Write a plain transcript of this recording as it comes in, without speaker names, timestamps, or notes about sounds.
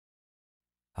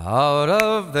Out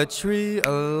of the tree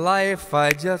of life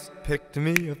I just picked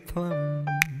me a plum.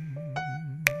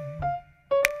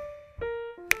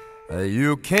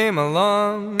 You came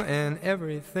along and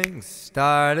everything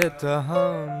started to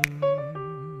hum.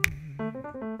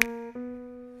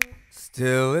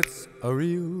 Still it's a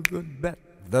real good bet,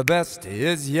 the best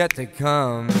is yet to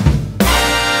come.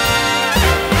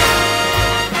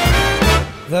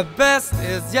 The best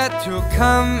is yet to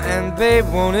come, and babe,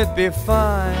 won't it be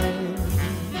fine?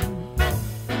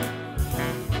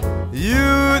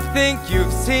 You think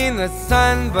you've seen the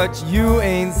sun, but you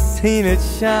ain't seen it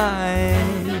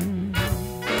shine.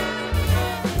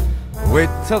 Wait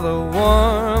till the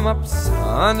warm-up's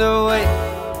underway.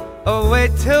 Oh,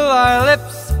 wait till our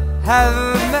lips have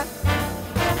met.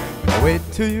 Wait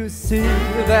till you see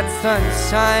that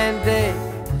sunshine day.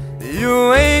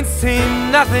 You ain't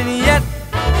seen nothing yet.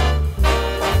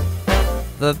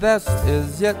 The best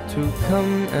is yet to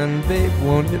come, and babe,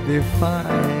 won't it be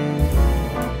fine?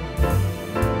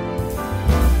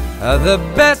 The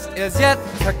best is yet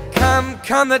to come,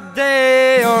 come the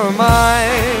day you're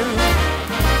mine.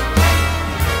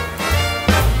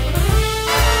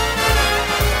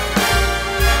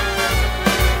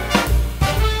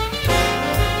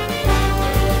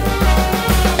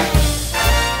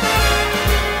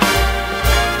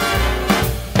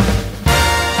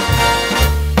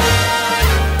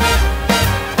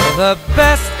 The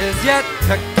best is yet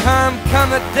to come, come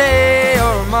the day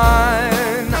you're mine.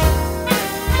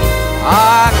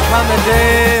 Ah, come the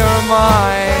day you're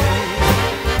mine.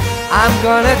 I'm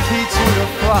gonna teach you to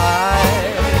fly.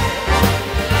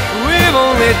 We've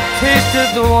only tasted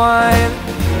the wine.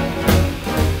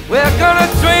 We're gonna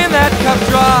drain that cup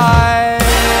dry.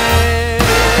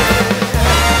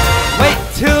 Wait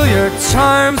till your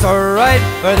charms are right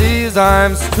for these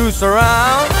arms to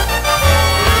surround.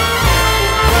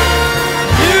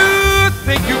 You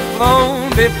think you've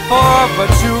flown before, but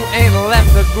you ain't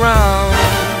left the ground.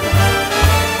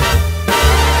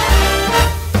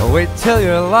 Wait till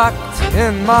you're locked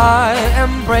in my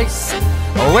embrace.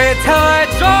 Wait till I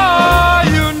draw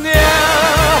you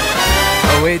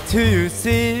near. Wait till you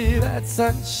see that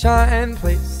sunshine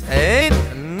place. Ain't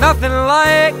nothing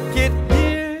like it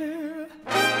here.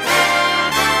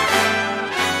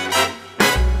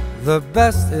 The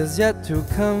best is yet to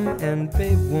come, and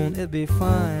babe, won't it be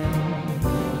fine?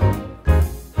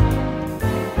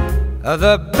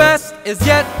 The best is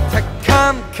yet to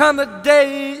come, come the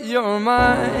day you're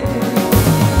mine.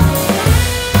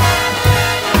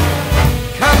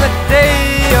 Come the day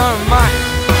you're mine.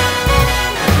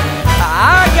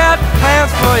 I got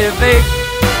plans for you, babe,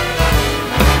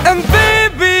 and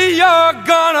baby, you're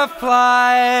gonna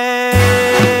fly.